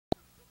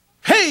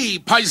Hey,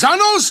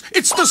 paisanos,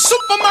 it's the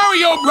Super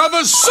Mario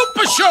Brothers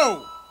Super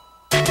Show!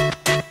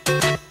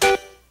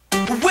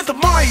 With the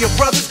Mario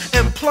Brothers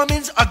and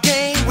plumbing's a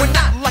game. We're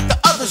not like the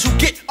others who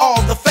get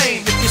all the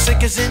fame. If your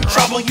sink is in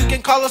trouble, you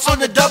can call us on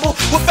the double.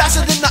 We're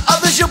faster than the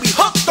others, you'll be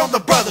hooked on the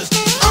brothers.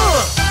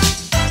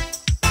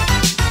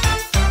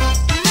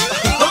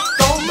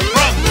 Hooked on the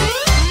brothers.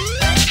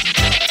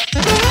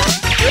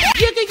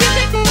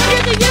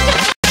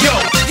 Yo,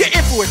 you're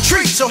in for a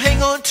treat, so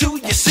hang on to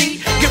your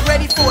seat. Get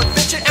ready for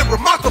adventure and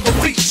remarkable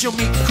feats. You'll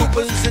meet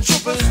Koopas and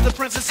Troopers, the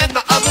princess and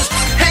the others.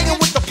 Hanging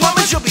with the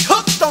plumbers, you'll be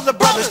hooked on the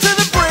brothers. To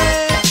the bridge.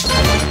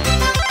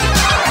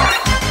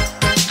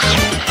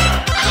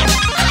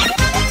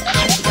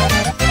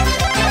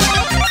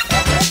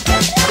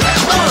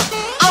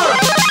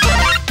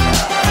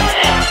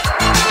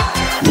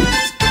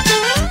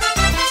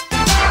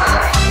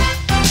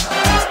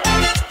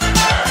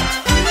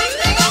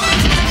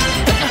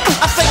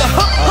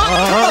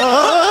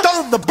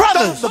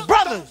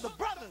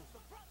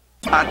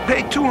 I'd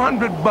pay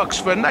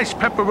 $200 for a nice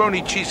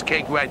pepperoni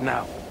cheesecake right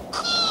now.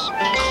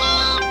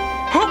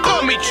 Who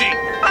called me cheap?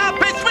 I'll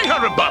pay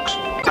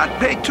 $300. I'd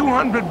pay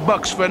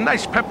 $200 for a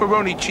nice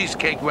pepperoni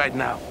cheesecake right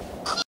now.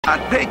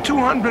 I'd pay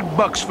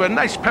 $200 for a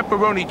nice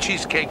pepperoni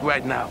cheesecake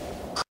right now.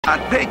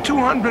 I'd pay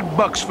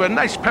 $200 for a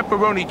nice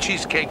pepperoni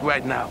cheesecake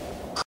right now.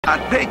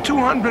 I'd pay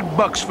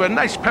 $200 for a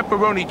nice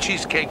pepperoni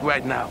cheesecake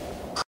right now.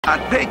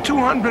 I'd pay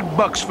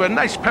 $200 for a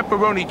nice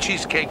pepperoni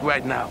cheesecake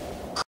right now.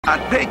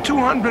 I'd pay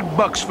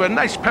 $200 for a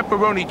nice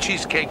pepperoni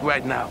cheesecake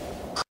right now.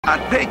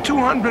 I'd pay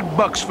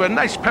 $200 for a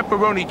nice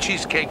pepperoni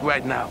cheesecake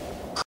right now.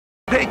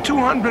 Pay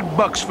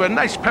 $200 for a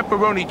nice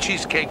pepperoni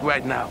cheesecake right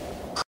now.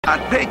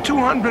 I'd pay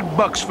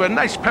 $200 for a nice pepperoni cheesecake right now. I'd pay $200 for a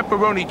nice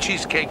pepperoni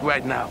cheesecake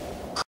right now.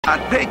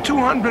 I'd pay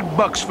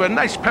 $200 for a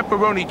nice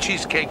pepperoni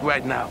cheesecake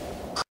right now.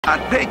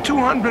 I'd pay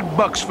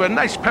 $200 for a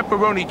nice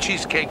pepperoni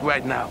cheesecake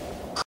right now.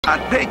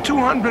 I'd pay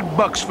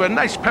 $200 for a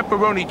nice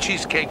pepperoni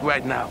cheesecake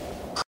right now.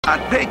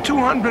 I'd pay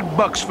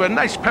 $200 for a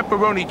nice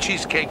pepperoni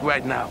cheesecake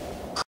right now.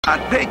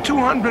 I'd pay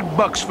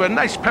 $200 for a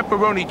nice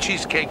pepperoni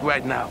cheesecake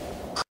right now.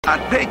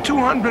 I'd pay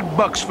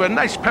 $200 for a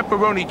nice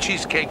pepperoni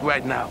cheesecake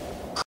right now.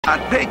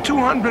 I'd pay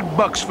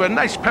 $200 for a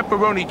nice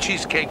pepperoni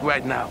cheesecake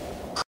right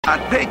now.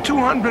 I'd pay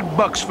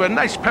 $200 for a nice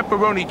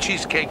pepperoni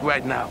cheesecake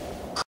right now.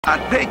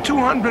 I'd pay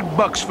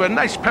 $200 for a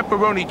nice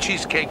pepperoni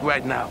cheesecake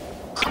right now.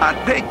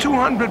 I'd pay $200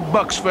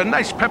 for a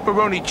nice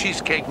pepperoni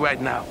cheesecake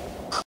right now.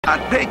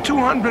 I'd pay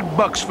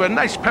 $200 for a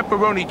nice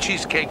pepperoni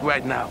cheesecake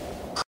right now.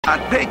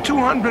 I'd pay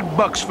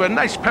 $200 for a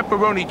nice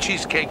pepperoni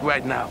cheesecake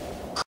right now.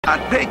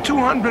 I'd pay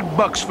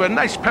 $200 for a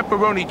nice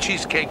pepperoni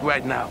cheesecake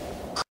right now.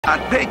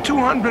 I'd pay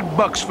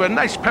 $200 for a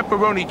nice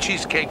pepperoni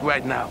cheesecake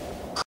right now.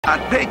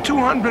 I'd pay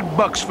 $200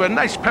 for a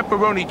nice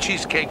pepperoni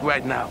cheesecake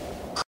right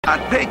now.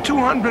 I'd pay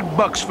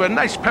 $200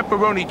 for a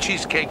nice pepperoni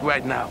cheesecake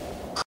right now.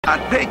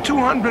 I'd pay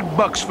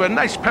 $200 for a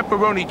nice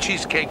pepperoni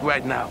cheesecake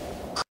right now.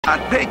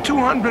 I'd pay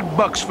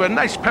 $200 for a nice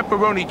pepperoni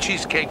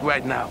cheesecake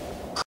right now.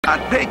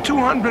 I'd pay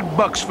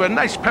 $200 for a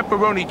nice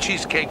pepperoni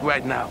cheesecake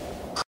right now.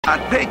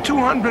 I'd pay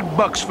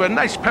 $200 for a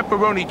nice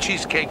pepperoni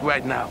cheesecake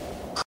right now.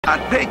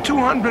 I'd pay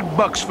 $200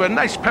 for a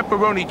nice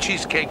pepperoni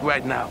cheesecake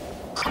right now.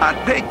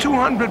 I'd pay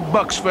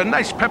 $200 for a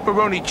nice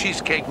pepperoni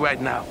cheesecake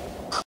right now.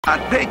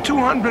 I'd pay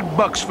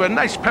 $200 for a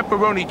nice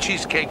pepperoni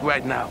cheesecake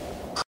right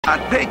now.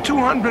 I'd pay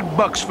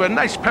 $200 for a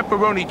nice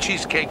pepperoni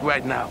cheesecake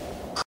right now.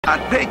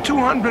 I'd pay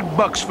 $200 for a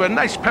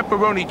nice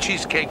pepperoni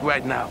cheesecake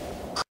right now.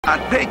 I'd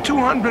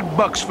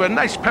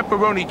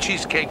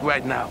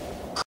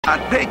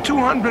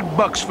pay $200 for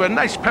a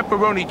nice pepperoni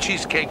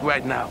cheesecake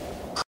right now.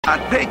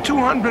 I'd pay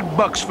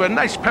 $200 for a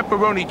nice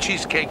pepperoni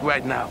cheesecake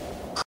right now.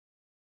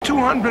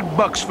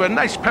 $200 for a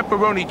nice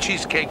pepperoni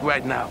cheesecake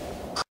right now.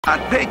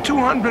 I'd pay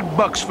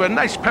 $200 for a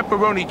nice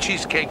pepperoni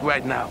cheesecake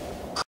right now.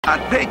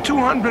 I'd pay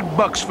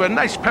 $200 for a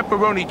nice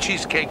pepperoni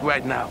cheesecake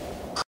right now.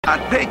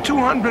 I'd pay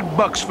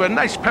 $200 for a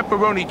nice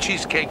pepperoni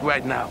cheesecake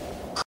right now.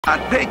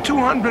 I'd pay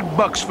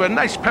 $200 for a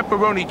nice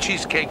pepperoni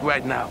cheesecake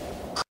right now.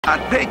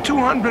 I'd pay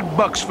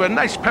 $200 for a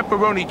nice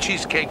pepperoni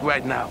cheesecake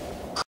right now.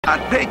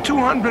 I'd pay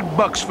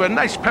 $200 for a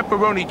nice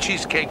pepperoni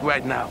cheesecake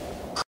right now.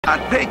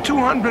 I'd pay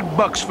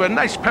 $200 for a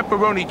nice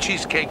pepperoni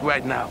cheesecake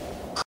right now.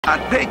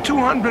 I'd pay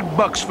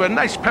 $200 for a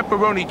nice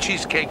pepperoni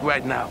cheesecake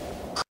right now.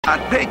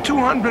 I'd pay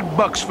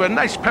 $200 for a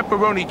nice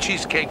pepperoni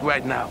cheesecake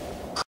right now.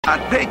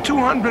 I'd pay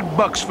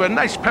 $200 for a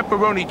nice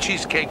pepperoni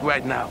cheesecake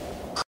right now.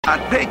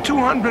 I'd pay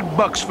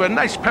 $200 for a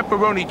nice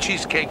pepperoni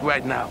cheesecake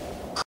right now.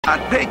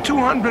 I'd pay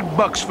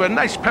 $200 for a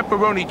nice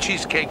pepperoni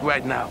cheesecake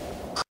right now.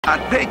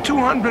 I'd pay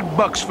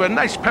 $200 for a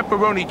nice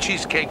pepperoni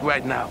cheesecake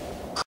right now.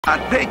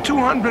 I'd pay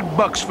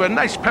 $200 for a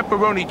nice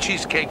pepperoni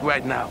cheesecake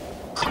right now.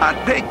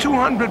 I'd pay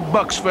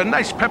 $200 for a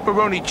nice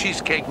pepperoni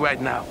cheesecake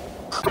right now.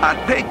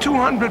 I'd pay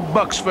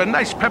 $200 for a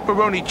nice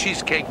pepperoni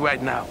cheesecake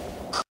right now.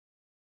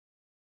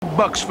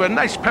 $200 for a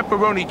nice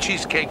pepperoni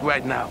cheesecake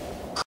right now.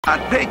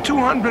 I'd pay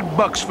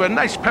 $200 for a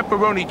nice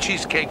pepperoni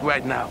cheesecake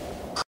right now.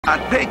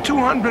 I'd pay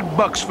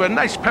 $200 for a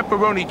nice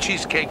pepperoni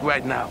cheesecake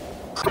right now.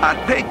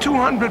 I'd pay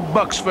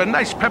 $200 for a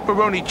nice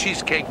pepperoni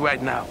cheesecake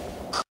right now.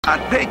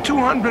 I'd pay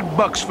 200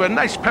 bucks for a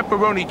nice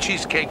pepperoni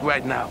cheesecake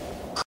right now.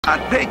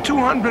 I'd pay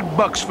 200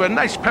 bucks for a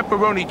nice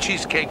pepperoni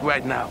cheesecake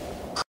right now.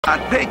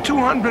 I'd pay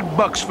 200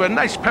 bucks for a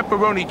nice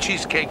pepperoni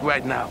cheesecake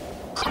right now.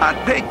 I'd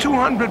pay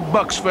 200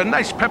 bucks for a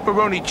nice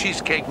pepperoni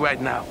cheesecake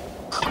right now.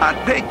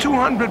 I'd pay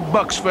 200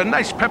 bucks for a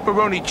nice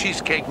pepperoni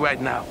cheesecake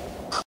right now.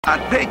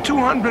 I'd pay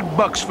 200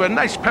 bucks for a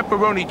nice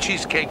pepperoni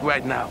cheesecake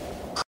right now.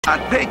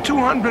 I'd pay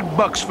 200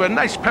 bucks for a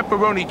nice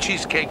pepperoni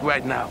cheesecake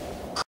right now.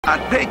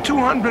 I'd pay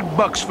 200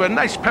 bucks for a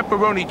nice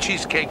pepperoni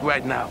cheesecake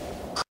right now.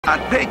 I'd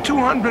pay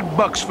 200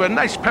 bucks for a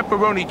nice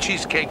pepperoni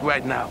cheesecake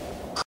right now.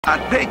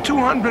 I'd pay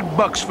 200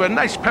 bucks for a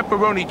nice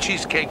pepperoni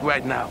cheesecake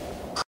right now.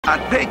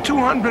 I'd pay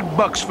 200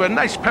 bucks for a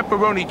nice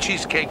pepperoni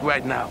cheesecake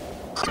right now.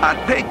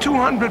 I'd pay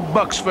 200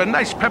 bucks for a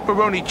nice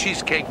pepperoni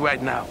cheesecake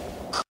right now.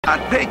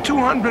 I'd pay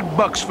 200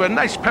 bucks for a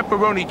nice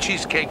pepperoni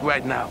cheesecake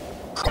right now.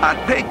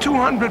 I'd pay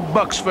 200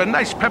 bucks for a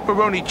nice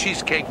pepperoni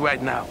cheesecake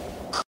right now.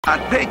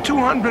 I'd pay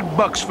 200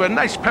 bucks for a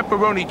nice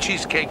pepperoni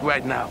cheesecake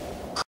right now.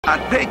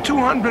 I'd pay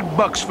 200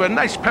 bucks for a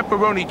nice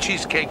pepperoni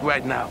cheesecake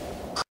right now.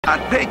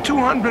 I'd pay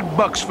 200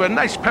 bucks for a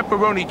nice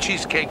pepperoni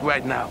cheesecake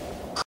right now.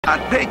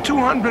 I'd pay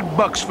 200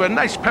 bucks for a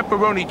nice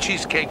pepperoni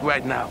cheesecake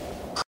right now.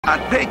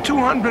 I'd pay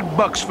 200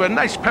 bucks for a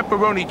nice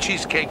pepperoni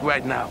cheesecake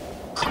right now.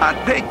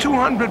 I'd pay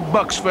 200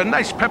 bucks for a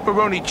nice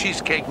pepperoni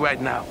cheesecake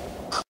right now.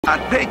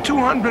 I'd pay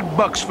 200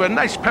 bucks for a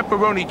nice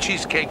pepperoni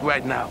cheesecake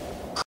right now.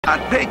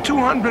 I'd pay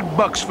 200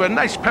 bucks for a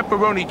nice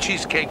pepperoni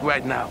cheesecake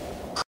right now.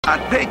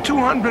 I'd pay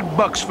 200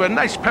 bucks for a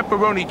nice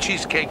pepperoni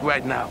cheesecake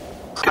right now.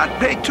 I'd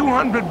pay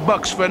 200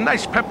 bucks for a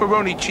nice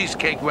pepperoni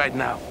cheesecake right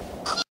now.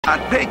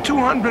 I'd pay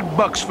 200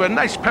 bucks for a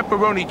nice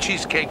pepperoni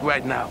cheesecake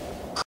right now.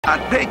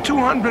 I'd pay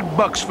 200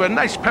 bucks for a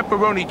nice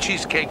pepperoni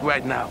cheesecake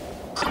right now.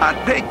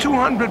 I'd pay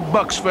 200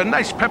 bucks for a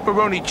nice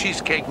pepperoni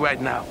cheesecake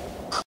right now.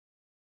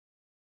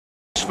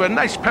 For a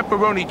nice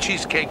pepperoni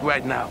cheesecake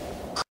right now.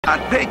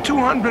 I'd pay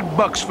 200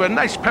 bucks for a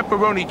nice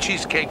pepperoni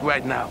cheesecake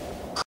right now.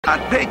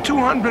 I'd pay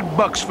 200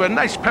 bucks for a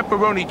nice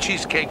pepperoni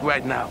cheesecake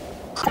right now.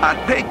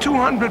 I'd pay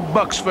 200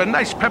 bucks for a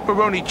nice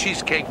pepperoni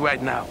cheesecake right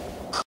now.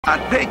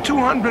 I'd pay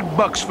 200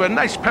 bucks for a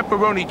nice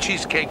pepperoni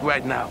cheesecake right now. I'd pay 200 bucks for a nice pepperoni cheesecake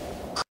right now.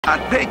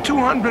 I'd pay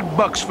 200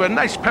 bucks for a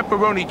nice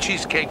pepperoni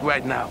cheesecake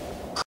right now.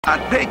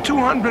 I'd pay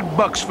 200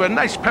 bucks for a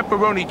nice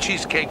pepperoni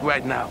cheesecake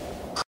right now.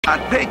 I'd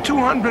pay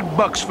 200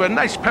 bucks for a nice pepperoni cheesecake right now. I'd pay 200 bucks for a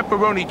nice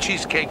pepperoni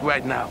cheesecake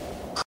right now.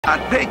 I'd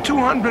pay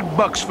 200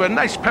 bucks for a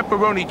nice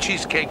pepperoni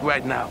cheesecake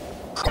right now.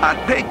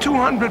 I'd pay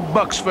 200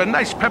 bucks for a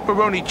nice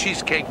pepperoni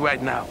cheesecake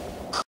right now.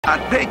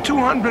 I'd pay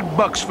 200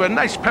 bucks for a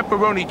nice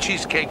pepperoni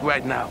cheesecake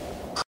right now.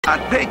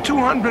 I'd pay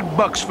 200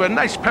 bucks for a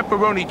nice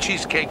pepperoni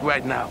cheesecake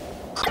right now.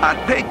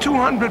 I'd pay 200 bucks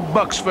for a nice pepperoni cheesecake right now. I'd pay 200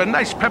 bucks for a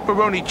nice pepperoni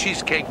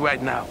cheesecake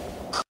right now.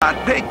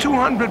 I'd pay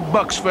 200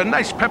 bucks for a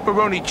nice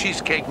pepperoni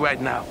cheesecake right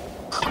now.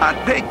 I'd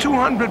pay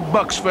 200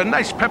 bucks for a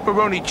nice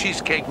pepperoni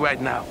cheesecake right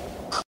now.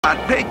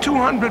 I'd pay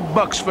 200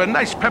 bucks for a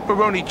nice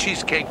pepperoni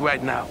cheesecake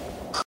right now.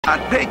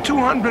 I'd pay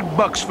 200 bucks for a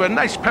nice pepperoni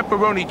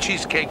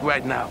cheesecake right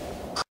now.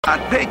 I'd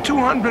pay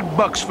 200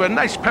 bucks for a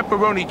nice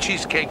pepperoni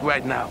cheesecake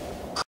right now.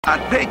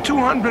 I'd pay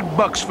 200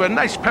 bucks for a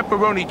nice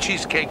pepperoni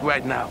cheesecake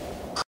right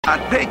now.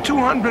 I'd pay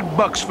 200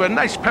 bucks for a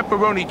nice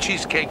pepperoni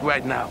cheesecake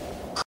right now.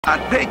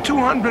 I'd pay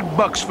 200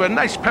 bucks for a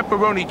nice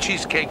pepperoni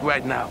cheesecake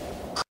right now.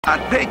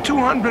 I'd pay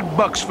 200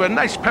 bucks for a nice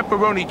pepperoni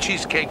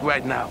cheesecake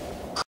right now.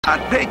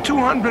 I'd pay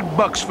 200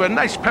 bucks for a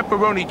nice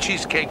pepperoni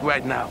cheesecake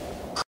right now.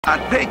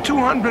 I'd pay 200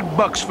 bucks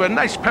for a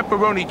nice pepperoni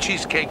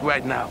cheesecake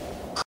right now.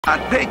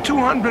 I'd pay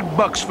 200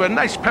 bucks for a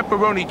nice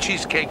pepperoni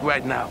cheesecake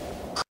right now.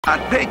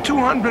 I'd pay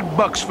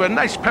 200 bucks for a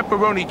nice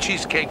pepperoni cheesecake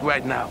right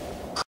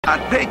now.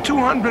 I'd pay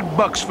 200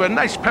 bucks for a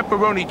nice pepperoni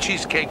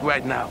cheesecake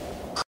right now.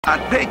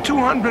 I'd pay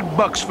 200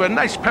 bucks for a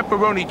nice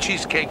pepperoni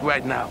cheesecake right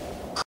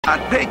now.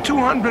 I'd pay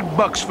 200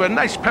 bucks for a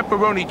nice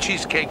pepperoni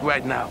cheesecake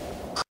right now.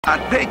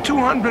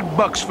 200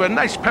 bucks for a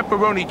nice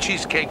pepperoni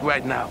cheesecake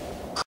right now.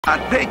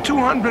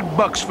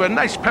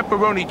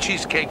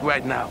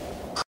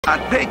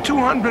 I'd pay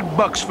 200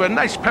 bucks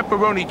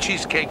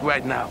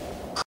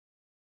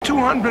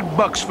for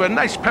a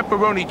nice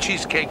pepperoni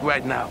cheesecake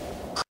right now.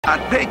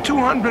 I'd pay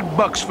 200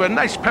 bucks for a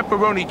nice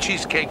pepperoni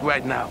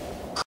cheesecake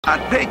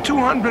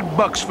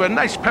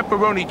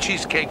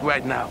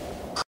right now.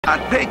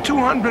 I'd pay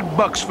 200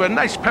 bucks for a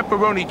nice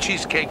pepperoni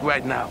cheesecake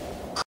right now.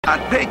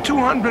 I'd pay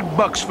 200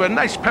 bucks for a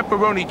nice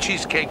pepperoni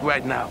cheesecake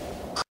right now.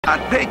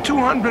 I'd pay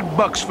 200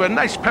 bucks for a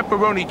nice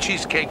pepperoni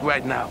cheesecake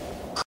right now.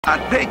 I'd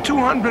pay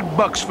 200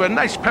 bucks for a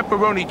nice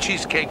pepperoni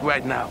cheesecake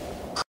right now.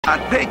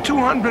 I'd pay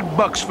 200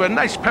 bucks for a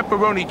nice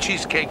pepperoni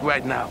cheesecake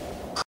right now.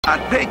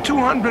 I'd pay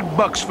 200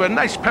 bucks for a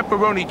nice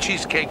pepperoni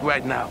cheesecake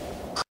right now.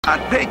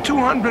 I'd pay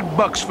 200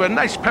 bucks for a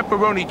nice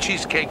pepperoni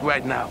cheesecake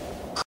right now.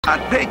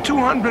 I'd pay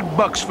 200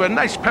 bucks for a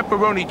nice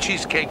pepperoni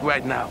cheesecake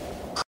right now.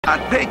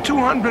 I'd pay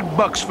 200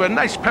 bucks for a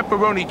nice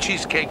pepperoni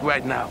cheesecake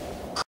right now.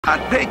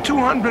 I'd pay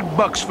 200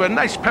 bucks for a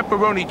nice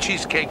pepperoni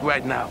cheesecake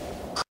right now.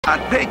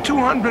 I'd pay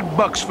 200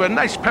 bucks for a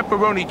nice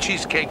pepperoni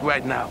cheesecake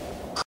right now.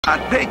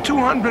 I'd pay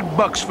 200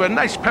 bucks for a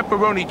nice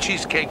pepperoni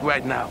cheesecake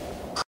right now.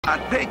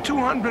 I'd pay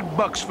 200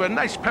 bucks for a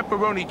nice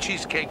pepperoni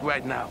cheesecake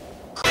right now.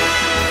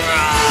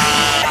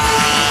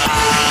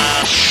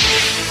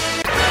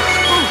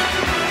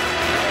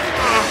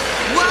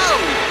 Whoa!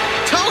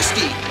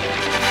 Toasty!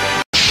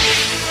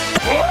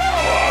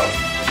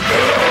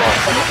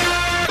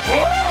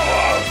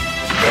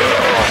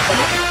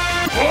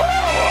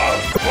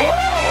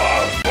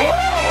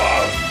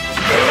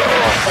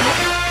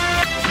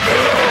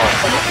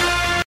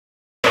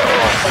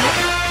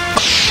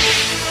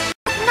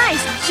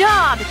 Nice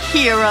job,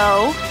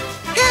 hero!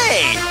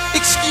 Hey!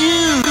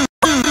 Excuse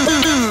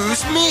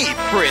me,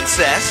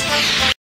 princess.